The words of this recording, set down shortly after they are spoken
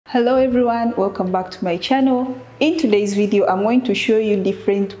Hello everyone, welcome back to my channel. In today's video, I'm going to show you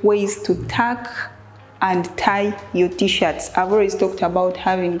different ways to tuck and tie your t-shirts. I've always talked about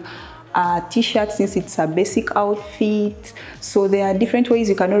having a t-shirt since it's a basic outfit. So there are different ways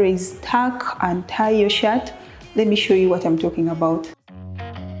you can always tuck and tie your shirt. Let me show you what I'm talking about.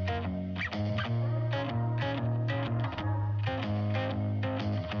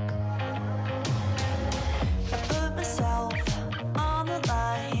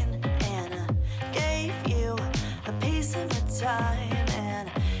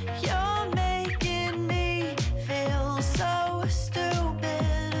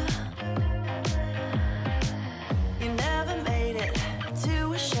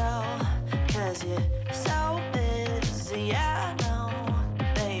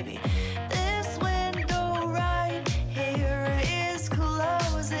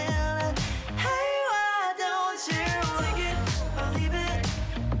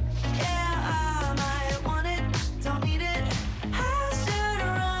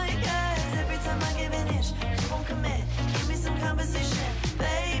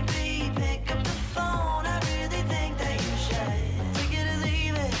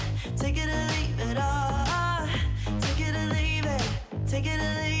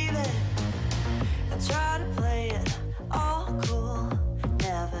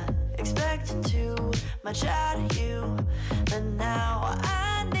 Much out of you, but now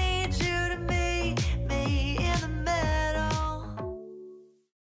I need you to meet me in the middle.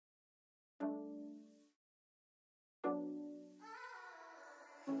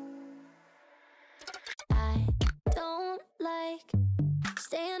 I don't like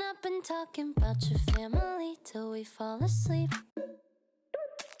staying up and talking about your family till we fall asleep.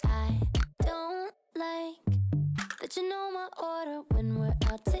 I don't like that you know my order when we're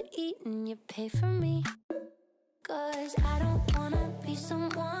out to eat and you pay for me. Cause I don't wanna be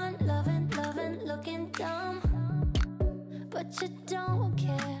someone loving, looking dumb, but you don't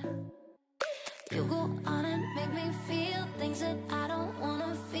care. You go on and make me feel things that I don't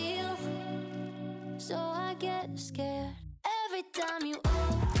wanna feel, so I get scared. Every time you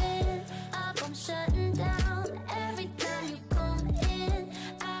open up, I'm shutting down. Every time you come in,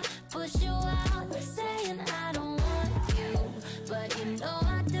 I push you out, saying I don't want you, but you know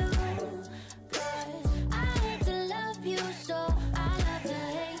I do.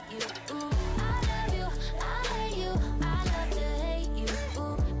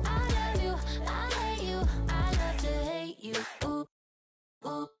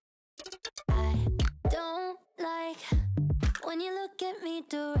 When you look at me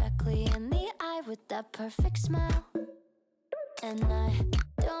directly in the eye with that perfect smile, and I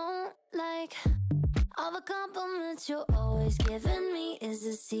don't like all the compliments you're always giving me. Is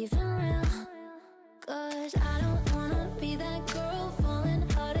this even real? Cause I don't wanna be that girl falling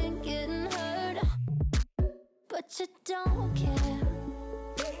hard and getting hurt, but you don't care.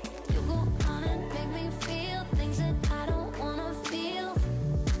 You go on and make me feel things that I don't wanna feel,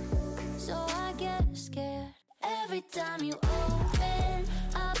 so I get scared. Every time you open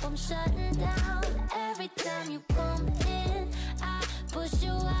up, I'm shutting down. Every time you come in, I push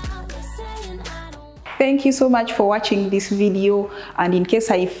you out, saying I don't. Thank you so much for watching this video, and in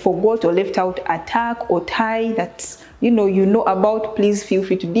case I forgot or left out a tuck or tie that you know about, please feel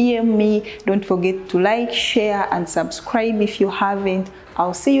free to DM me. Don't forget to like, share and subscribe if you haven't.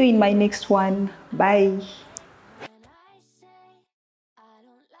 I'll see you in my next one. Bye.